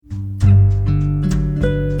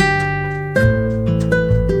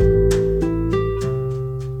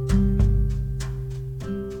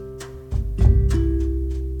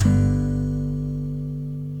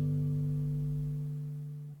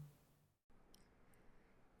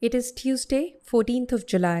It is Tuesday, 14th of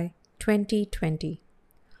July, 2020.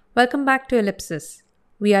 Welcome back to Ellipsis.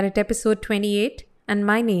 We are at episode 28 and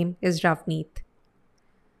my name is Ravneet.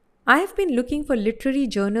 I have been looking for literary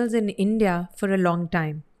journals in India for a long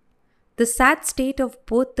time. The sad state of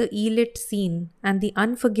both the e-lit scene and the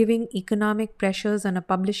unforgiving economic pressures on a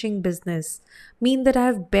publishing business mean that I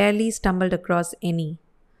have barely stumbled across any.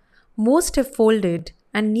 Most have folded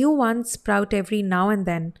and new ones sprout every now and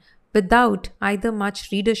then without either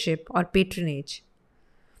much readership or patronage.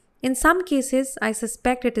 In some cases, I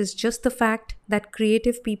suspect it is just the fact that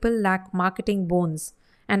creative people lack marketing bones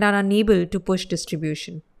and are unable to push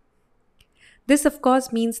distribution. This, of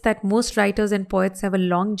course, means that most writers and poets have a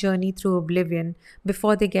long journey through oblivion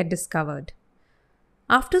before they get discovered.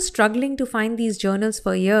 After struggling to find these journals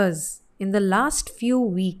for years, in the last few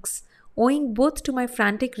weeks, owing both to my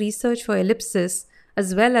frantic research for Ellipsis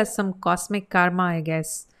as well as some cosmic karma, I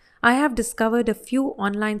guess, I have discovered a few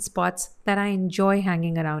online spots that I enjoy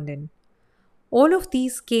hanging around in. All of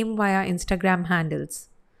these came via Instagram handles.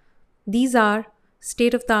 These are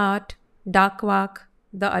State of the Art, Darkwak,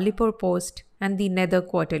 the Alipur Post, and the Nether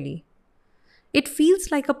Quarterly. It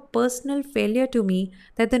feels like a personal failure to me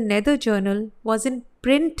that the Nether Journal was in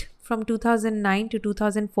print from 2009 to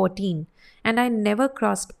 2014 and I never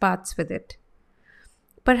crossed paths with it.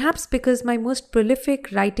 Perhaps because my most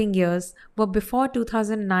prolific writing years were before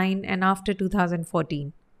 2009 and after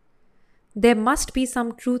 2014. There must be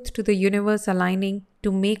some truth to the universe aligning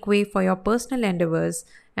to make way for your personal endeavors,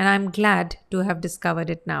 and I'm glad to have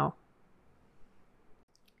discovered it now.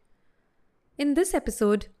 In this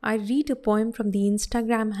episode, I read a poem from the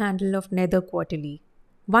Instagram handle of Nether Quarterly,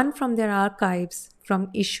 one from their archives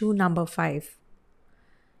from issue number 5.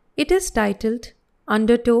 It is titled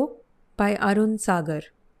Undertow by Arun Sagar.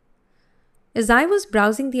 As I was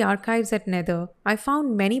browsing the archives at Nether, I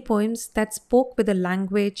found many poems that spoke with a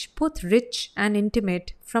language both rich and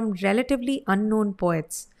intimate from relatively unknown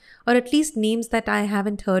poets, or at least names that I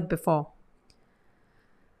haven't heard before.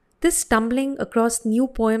 This stumbling across new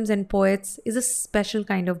poems and poets is a special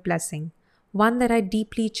kind of blessing, one that I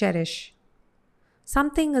deeply cherish.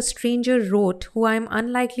 Something a stranger wrote who I am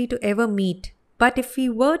unlikely to ever meet, but if we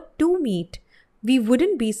were to meet, we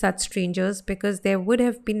wouldn't be such strangers because there would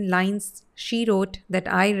have been lines she wrote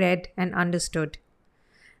that I read and understood.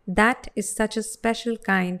 That is such a special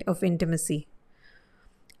kind of intimacy.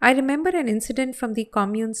 I remember an incident from the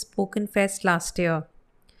Commune Spoken Fest last year.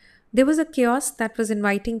 There was a kiosk that was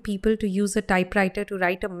inviting people to use a typewriter to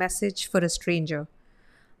write a message for a stranger.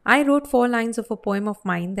 I wrote 4 lines of a poem of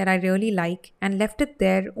mine that I really like and left it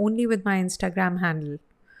there only with my Instagram handle.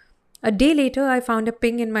 A day later, I found a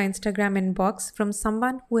ping in my Instagram inbox from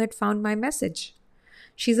someone who had found my message.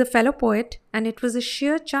 She's a fellow poet, and it was a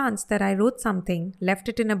sheer chance that I wrote something, left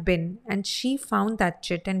it in a bin, and she found that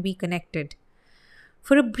shit and we connected.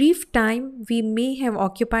 For a brief time, we may have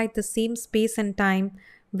occupied the same space and time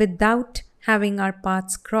without having our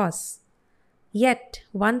paths cross. Yet,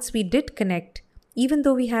 once we did connect, even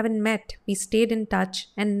though we haven't met, we stayed in touch,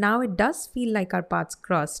 and now it does feel like our paths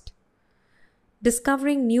crossed.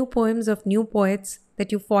 Discovering new poems of new poets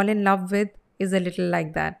that you fall in love with is a little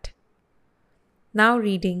like that. Now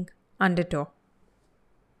reading Undertow.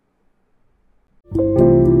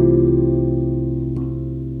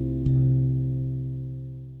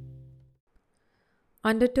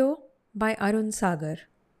 Undertow by Arun Sagar.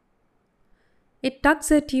 It tugs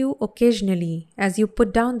at you occasionally as you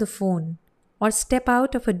put down the phone or step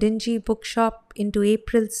out of a dingy bookshop into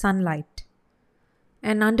April sunlight.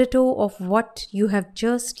 An undertow of what you have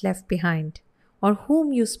just left behind or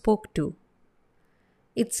whom you spoke to.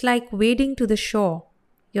 It's like wading to the shore,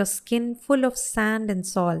 your skin full of sand and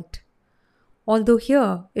salt. Although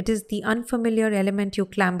here it is the unfamiliar element you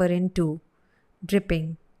clamber into,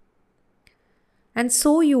 dripping. And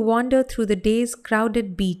so you wander through the day's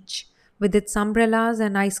crowded beach with its umbrellas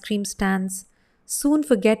and ice cream stands, soon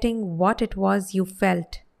forgetting what it was you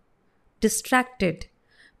felt. Distracted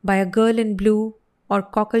by a girl in blue or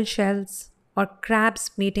cockle shells or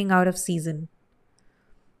crabs mating out of season.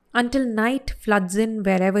 Until night floods in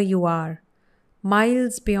wherever you are,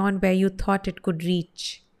 miles beyond where you thought it could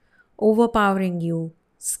reach, overpowering you,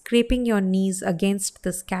 scraping your knees against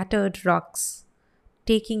the scattered rocks,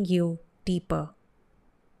 taking you deeper.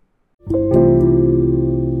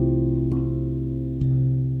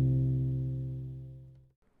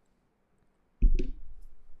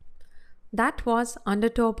 That was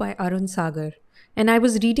Undertow by Arun Sagar, and I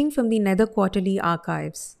was reading from the Nether Quarterly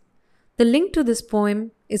archives. The link to this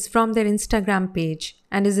poem is from their Instagram page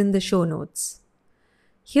and is in the show notes.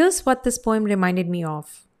 Here's what this poem reminded me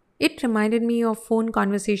of. It reminded me of phone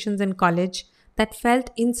conversations in college that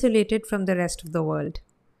felt insulated from the rest of the world.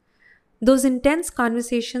 Those intense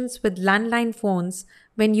conversations with landline phones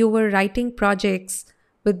when you were writing projects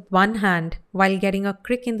with one hand while getting a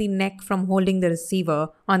crick in the neck from holding the receiver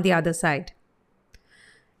on the other side.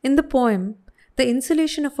 In the poem, the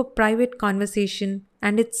insulation of a private conversation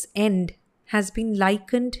and its end has been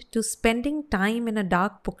likened to spending time in a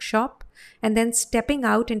dark bookshop and then stepping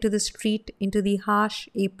out into the street into the harsh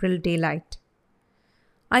April daylight.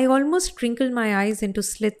 I almost wrinkled my eyes into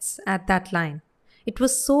slits at that line. It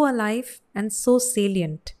was so alive and so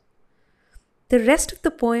salient. The rest of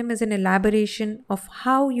the poem is an elaboration of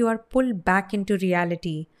how you are pulled back into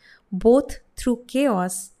reality, both through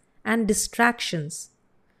chaos and distractions.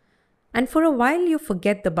 And for a while you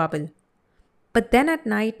forget the bubble. But then at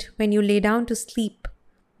night, when you lay down to sleep,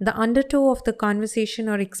 the undertow of the conversation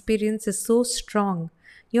or experience is so strong,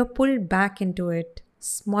 you're pulled back into it,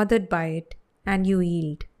 smothered by it, and you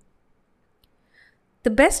yield. The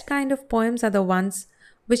best kind of poems are the ones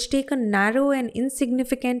which take a narrow and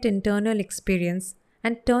insignificant internal experience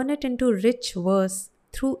and turn it into rich verse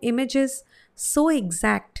through images so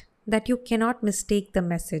exact that you cannot mistake the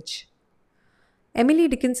message. Emily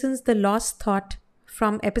Dickinson's The Lost Thought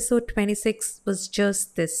from episode 26 was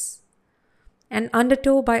just this. And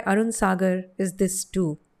Undertow by Arun Sagar is this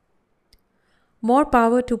too. More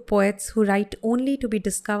power to poets who write only to be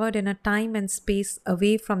discovered in a time and space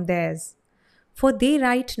away from theirs. For they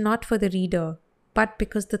write not for the reader, but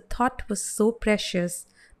because the thought was so precious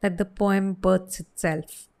that the poem births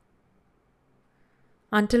itself.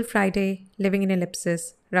 Until Friday, living in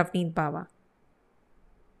ellipsis, Ravneet Bawa.